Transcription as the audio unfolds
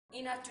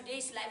In our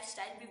today's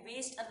lifestyle, we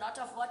waste a lot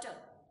of water.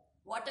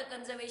 Water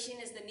conservation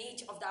is the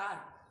niche of the hour.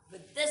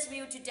 With this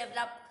view to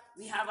develop,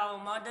 we have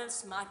our model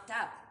Smart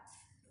Tap.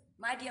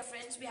 My dear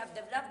friends, we have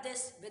developed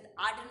this with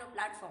Arduino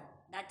platform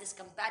that is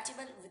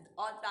compatible with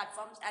all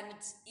platforms and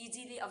it's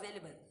easily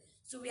available.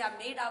 So we have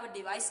made our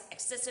device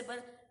accessible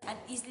and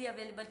easily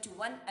available to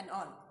one and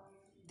all.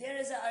 There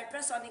is an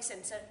ultrasonic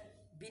sensor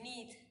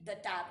beneath the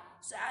tap.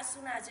 So as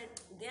soon as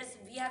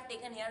we have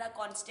taken here a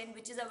constant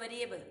which is a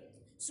variable.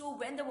 So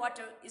when the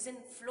water is in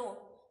flow,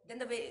 then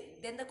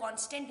the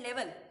constant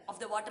level of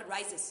the water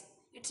rises.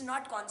 It's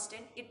not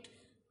constant.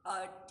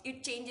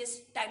 It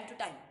changes time to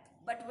time.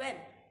 But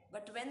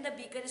when the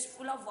beaker is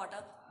full of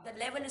water, the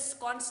level is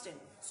constant.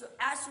 So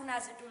as soon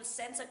as it will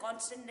sense a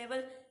constant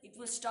level, it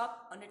will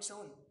stop on its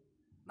own.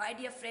 My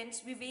dear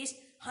friends, we waste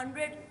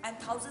hundreds and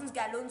thousands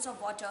gallons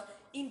of water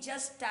in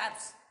just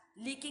taps,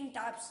 leaking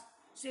taps.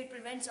 So it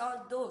prevents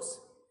all those.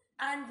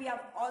 And we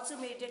have also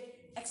made it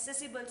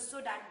accessible so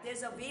that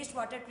there's a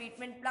wastewater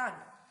treatment plant.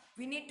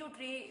 We need to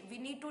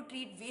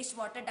treat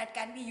wastewater that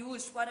can be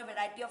used for a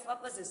variety of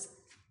purposes.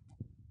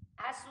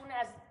 As soon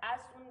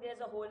there's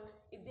a hole,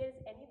 if there is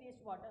any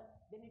wastewater,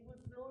 then it will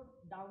flow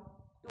down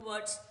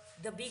towards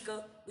the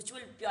beaker, which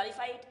will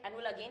purify it and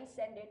will again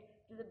send it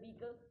to the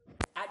beaker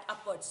at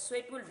upwards.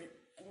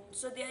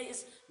 So there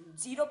is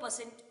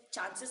 0%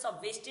 chances of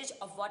wastage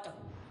of water.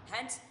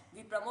 Hence,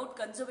 we promote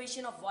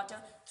conservation of water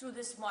through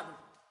this model.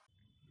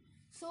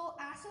 So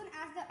as soon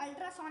as the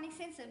ultrasonic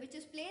sensor which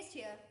is placed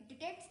here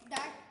detects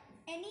that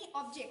any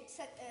object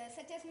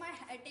such as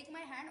take my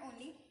hand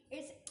only,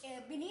 it's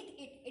beneath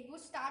it would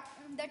start,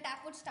 the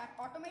tap would start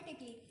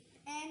automatically.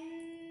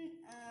 And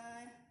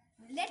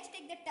let's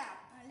take the tap,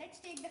 let's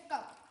take the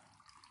cup.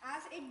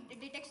 As it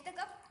detects the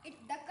cup,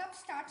 the cup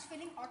starts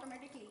filling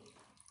automatically.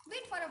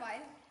 Wait for a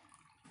while.